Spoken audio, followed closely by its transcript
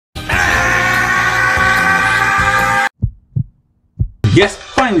Yes,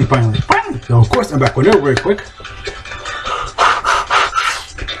 finally. So of course I'm back with another very quick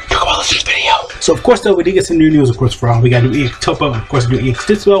DragonBallZ video. So of course though we did get some new news. Of course we got new TOPPO, of course new EX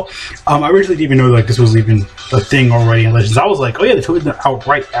DYSPO. I originally didn't even know like this was even a thing already in Legends. I was like, oh yeah, they took it out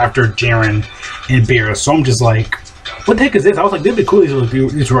right after Jaren and Beerus. So I'm just like, what the heck is this? I was like, they'd be cool.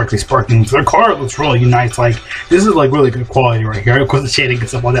 These were actually sparkling. Their card looks really nice. Like, this is like really good quality right here. Of course, the shading and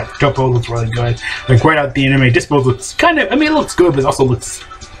stuff like that for TOPPO looks really good. Like, right out the anime, DYSPO looks kind of, I mean, it looks good, but it also looks,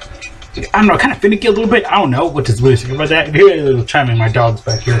 I don't know, kind of finicky a little bit. I don't know what to really say about that. If you hear a little chiming, my dog's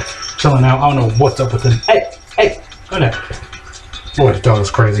back here chilling out. I don't know what's up with him. Hey, go there. Boy, the dog is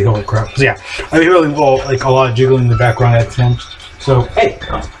crazy. Holy crap. So, yeah, I mean, really, like, a lot of jiggling in the background at him. So, hey,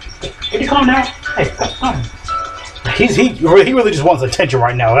 can you calm down? Hey, come on. He really just wants attention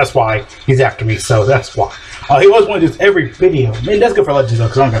right now. That's why he's after me. So that's why. He always wants to do this every video. Man, that's good for Legends though,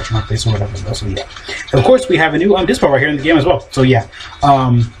 because I don't got my face or whatever. Though, so yeah. And of course, we have a new DYSPO right here in the game as well. So yeah.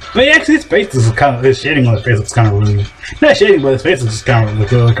 But actually, his face is kind of, his shading on his face looks kind of really, not shading, but his face is just kind of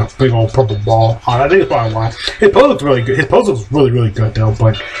like a big old purple ball. I think that's probably why. His pose looks really good. His pose looks really good though.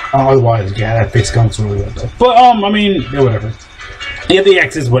 But otherwise, yeah, that face looks really good though. But I mean, yeah, whatever. Yeah, the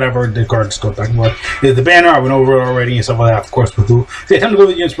X's, whatever, the card just goes back and forth. There's the banner, I went over it already and stuff like that, of course, for who. So yeah, time to go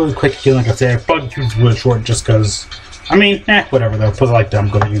over the units really quick again, like I said. Probably keep this really short just because, I mean, whatever though. Plus, I like them,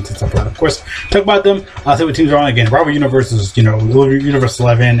 go to units and stuff like that. Of course, talk about them. I'll say what teams are on again. Rival Universe is, you know, Universe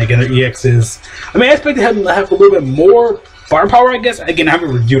 11, again, their EXs. I mean, I expect to have a little bit more firepower, I guess. Again, I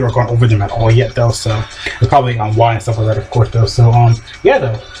haven't reviewed or gone over them at all yet, though, so it's probably on why and stuff like that, of course, though. So, yeah,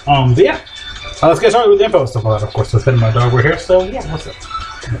 though. But yeah. Let's get started with the info and stuff like that, of course. So, spending my dog right here, so yeah, what's up?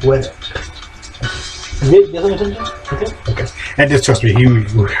 With it. Okay. And just trust me, he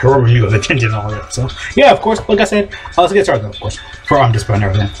was attention and all that. So yeah, of course, like I said, let's get started though, of course. For DYSPO and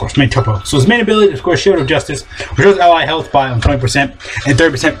everything, of course. Main TOPPO. So his main ability, of course, Shield of Justice, restores ally health by 20% and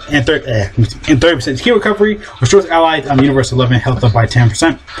 30% skill recovery, restores allied Universe 11 health up by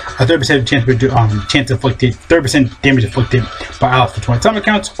 10%, a 30% chance inflicted, 30% damage inflicted by allies for 20 time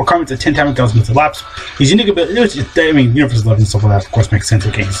accounts, or comments at 10 time accounts must elapse. His unique ability, I mean, Universe 11 and stuff like that, of course, makes sense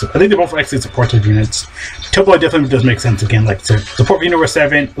again. So I think they're both excellent supportive units. TOPPO definitely does make sense again, like to support for Universe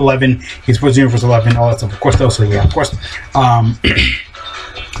 7, 11, he supports Universe 11, all that stuff, of course, though, so yeah, of course.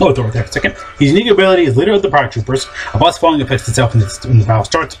 Oh, throw it there for a second. His unique ability is Leader of the Paratroopers. A boss falling affects itself when the battle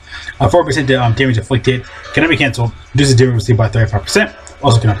starts. 4% damage inflicted cannot be cancelled. Reduces damage received by 35%.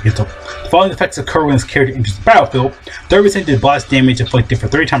 Also cannot be cancelled. The following effects occur when this character enters the battlefield. 30% did blast damage inflicted for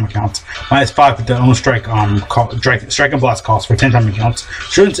 3 time accounts. -5 with the own strike strike and blast cost for 10 time accounts.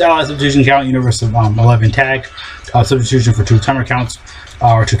 Shortens allies substitution count. Universe 11 tag. Substitution for 2 timer counts.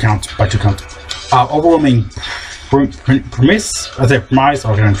 Or 2 counts by 2 counts. Overwhelming premise. Again,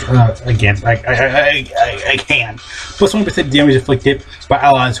 I can. Plus 1% damage inflicted by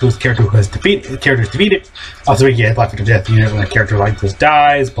allies whose character is defeated. Also, yeah, life after death. You know, when a character like this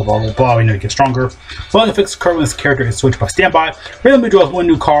dies, blah blah blah blah. We know it gets stronger. Following effects occur when this character is switched by standby. Randomly draws 1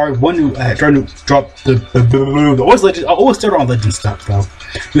 new card, 1 new drop the always start on legend stuff though.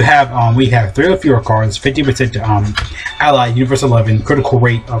 You have we have 3 or fewer cards, 50% ally Universe 11 critical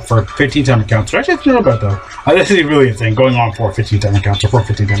rate for 15 time accounts. Which actually not bad though. This is really insane. Going on for 15 time accounts or for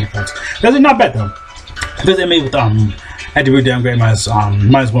 15 time accounts. That's not bad though. Because they made with attribute downgrade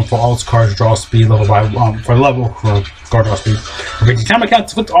 -1 for all its cards draw speed level by for card draw speed. For 15 time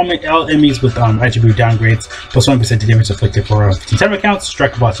accounts, afflict all enemies with attribute downgrades plus 1% damage inflicted for 15 time accounts.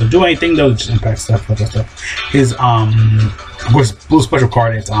 Strike bots don't do anything though, just impact stuff like that stuff. His of course, blue special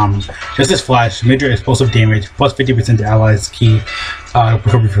card is Justice Flash, major explosive damage, plus 50% to allies key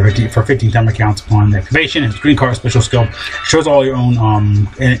recovery for 15 time accounts upon activation. His green card special skill shows all your own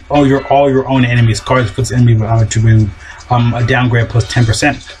all your own enemies cards, puts enemy attribute a downgrade plus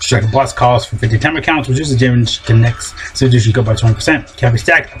 10%. Strike blast cost for 50 time accounts, reduces damage to next substitution go by 20%. Can be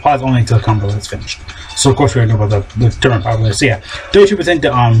stacked, applies only until the combo is finished. So of course we already know about the turn power. So yeah, 32%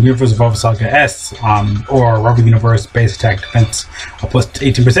 to Universe Evolved Saga S or Rival Universe base attack defense plus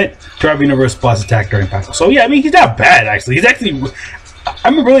 18% to Rival Universe plus attack during battle. So yeah, I mean he's not bad actually. He's actually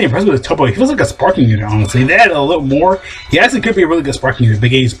I'm really impressed with his TOPPO. He feels like a sparking unit, honestly. They added a little more. He actually could be a really good sparking unit.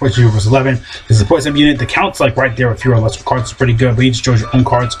 Big A supports Universe 11. The support sub unit, the count's like right there with fewer or lesser cards. It's pretty good, but he just shows your own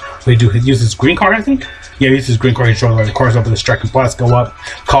cards. So he uses green card, I think. Yeah, he uses green card. He shows like the cards up with the strike and blast go up.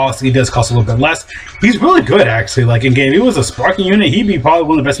 He does cost a little bit less. He's really good, actually. Like in game, if he was a sparking unit, he'd be probably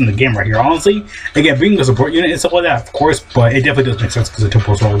one of the best in the game right here, honestly. Again, being a support unit and stuff like that, of course, but it definitely does make sense because the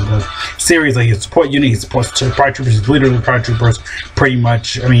TOPPO's all the series. Like his support unit, he supports Paratroopers, he's literally Paratroopers, pretty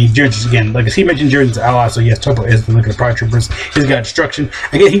much. I mean, Jiren's, again, like as he mentioned, Jiren's ally, so yes, TOPPO is the Liquid Pride Troopers. He's got Destruction.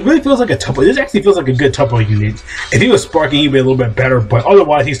 Again, he really feels like a TOPPO. This actually feels like a good TOPPO unit. If he was sparking, he'd be a little bit better, but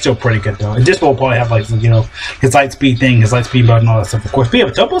otherwise, he's still pretty good though. And Dyspo will probably have like, you know, his light speed thing, his light speed mode, and all that stuff, of course. But yeah,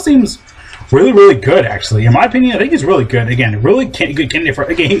 but TOPPO seems really, really good, actually. In my opinion, I think he's really good. Again, really good candidate for,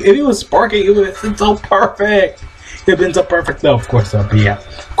 again, if he was sparking, it would have been so perfect. It would have been so perfect, though, of course, though. But yeah,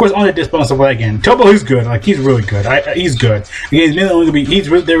 of course, on the Dyspo and stuff like that, again, TOPPO, he's good. Like, he's really good. He's good. Again, he's really only gonna be, he's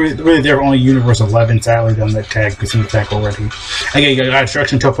really there for only Universe 11, sadly, on that tag, because he's tag already. Again, you got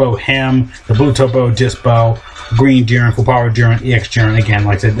Destruction TOPPO, him, the blue TOPPO, Dyspo, green Jiren, full power Jiren, EX Jiren, again,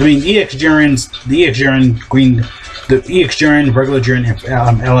 like I said. I mean, the EX Jiren, green, the EX Jiren, regular Jiren, and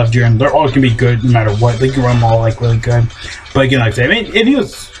LF Jiren, they're all gonna be good no matter what. They can run them all like really good. But again, like I said, I mean, if he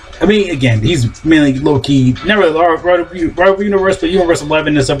was, I mean, again, he's mainly low key, not really rival universe, but Universe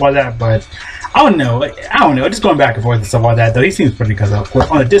 11 and stuff like that. But I don't know, just going back and forth and stuff like that. Though he seems pretty good. Though, of course,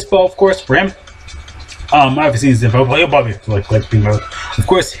 on the Dyspo, of course, for him. I haven't seen his info, but he'll probably like B mode. Of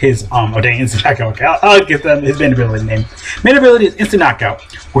course, his dang, instant knockout. I'll get them his main ability name. Main ability is instant knockout,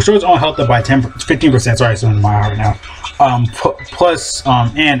 which restores all health up by 15%. Sorry, it's in my heart now. Plus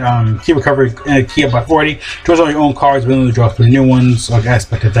key recovery key up by 40. Draws all your own cards, willing to draw 3 new ones. Like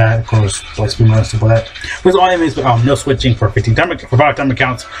aspect of that, of course, like speed mode stuff like that. With all enemies, no switching for 5 time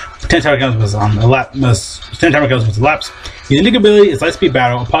accounts. 10 time accounts was 10 time accounts was a lapse. His unique ability is Light Speed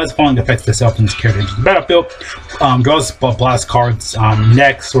Battle. Applies the following effects to self and his character into the battlefield. Draws blast cards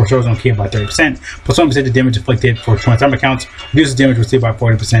next, or shows on key by 30%. Plus 1% of damage inflicted for 20 time accounts. Reduces damage received by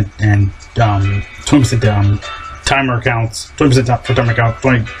 40% and 20% timer accounts. 20% for timer accounts.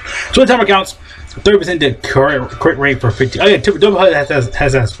 20 time accounts. 30% to crit rate for 50. Oh yeah, double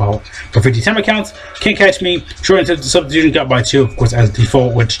has as well for 50 time accounts. Can't catch me. Short substitution got by 2, of course, as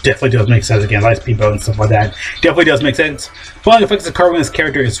default, which definitely does make sense. Again, light speed build and stuff like that definitely does make sense. Following effects of card when this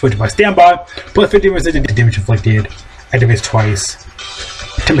character is switched by standby. Plus 50% to damage inflicted. Activates twice.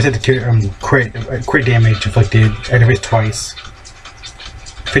 10% to crit damage inflicted. Activates twice.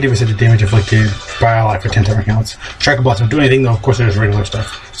 50% of damage inflicted by ally for 10 time accounts. Striker blocks don't do anything though, of course there's regular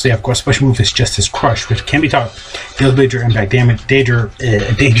stuff. So yeah, of course, special move is Justice Crush, which can be taught. Deals major impact damage, danger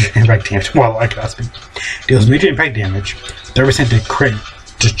impact damage. Well, I cannot speak. Deals major impact damage, 30% to crit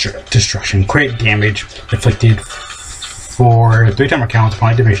destruction, crit damage inflicted for 3 time accounts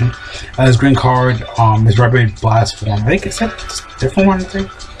upon activation. His green card is Rapid Blast form. I think it's a different one, I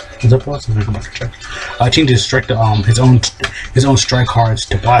think. Change to strike his own strike cards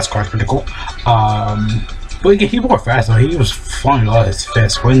to blast cards, pretty cool. But again, he more fast though. He was flying a lot of his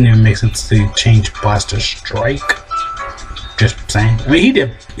fists. Wouldn't even make sense to change blast to strike. Just saying. I mean,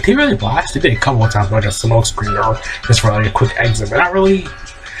 did he really blast? He did a couple of times, like a smoke screen or just for like a quick exit, but not really.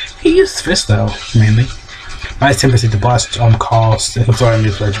 He used fists though, mainly. Minus 10% to blast cost. If it's already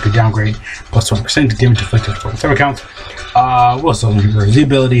used, you could downgrade. Plus 20% to damage inflicted for 7 accounts. What's the universe? The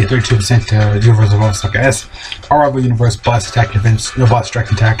ability 32% to universe of Osaka S. Our rival universe blast attack defense, no blast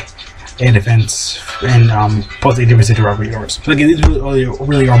strike attack and defense, and plus 80% to rival universe. So again, these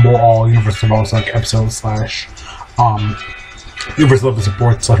really are more all universe of Osaka episodes slash universe level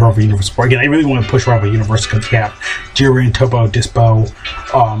support slash rival universe support. Again, I really want to push rival universe because you have Jiren, TOPPO, Dyspo,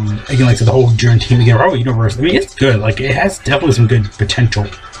 again, like I said, the whole Jiren team. Again, rival universe, I mean, it's good. Like, it has definitely some good potential.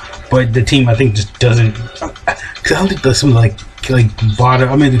 But the team, I think, just doesn't. Because I don't think there's some like bottom.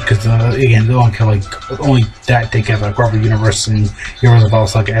 I mean, because again, they don't kind of only that they get like rival universe and universe of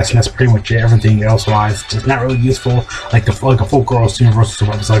Osaka S, and that's pretty much everything else wise. Just not really useful. Like a full girls universe of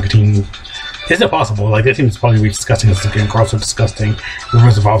Osaka team. It's not possible. Like, that team is probably disgusting. It's again, girls are disgusting.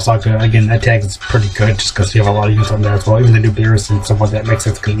 Universe of Osaka, again, that tag is pretty good just because you have a lot of use on there as well. Even the new beers and stuff like that makes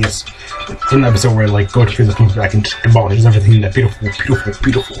sense because yes, in the episode where like go through the comes back and demolishes everything in that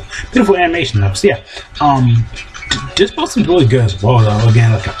beautiful animation though. So yeah, Dyspo seems really good as well though.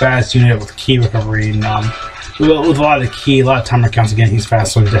 Again, like a fast unit with key recovery and with a lot of timer counts. Again, he's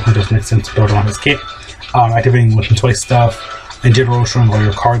fast, so it definitely does make sense to build on his kit. Activating weapon choice stuff. In general, showing all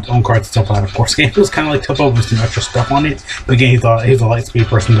your own cards and stuff like that, of course. It was kind of like TOPPO with some extra stuff on it. But again, he thought he was a light speed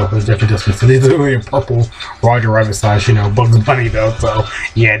person, though, was definitely just so he's literally a purple Roger Rabbit slash, Bugs Bunny, though. So,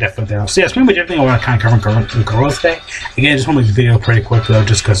 yeah, definitely though. So, yeah, it's pretty much everything I want to kind of cover in Gorilla today. Again, I just want to make the video pretty quick, though,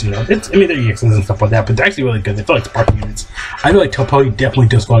 just because, they're EXs and stuff like that, but they're actually really good. They feel like sparking units. I feel like TOPPO definitely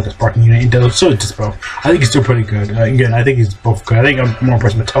does feel like a sparking unit, and does, so does Dyspo. I think he's still pretty good. Again, I think he's both good. I think I'm more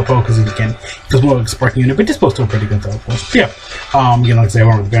impressed with TOPPO because, again, he's more like a sparking unit, but Dyspo's still pretty good, though, of course. But, yeah, again, like I say, I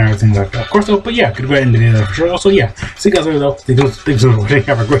went with the banner and everything like that, of course, though, but yeah, could go ahead and end the video for sure. Also, yeah, see you guys later, though. Thanks for watching.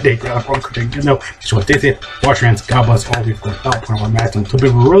 Have a great day. Have a great day. Make sure to stay safe, wash your hands. God bless all of you for going out, putting on masks, and to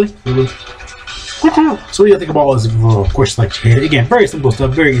people really. So what do you think about all this question like here? Again, very simple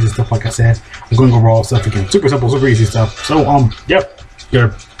stuff, very easy stuff. Like I said, I'm going over all stuff again. Super simple, super easy stuff. So yeah,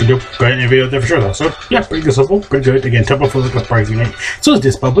 you're good video there for sure though. So yeah, pretty good, simple, pretty good. Again, TOPPO feels like a price unit. So is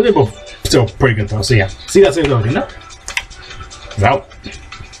DYSPO, but they're both still pretty good though. So yeah, see you guys later. Out.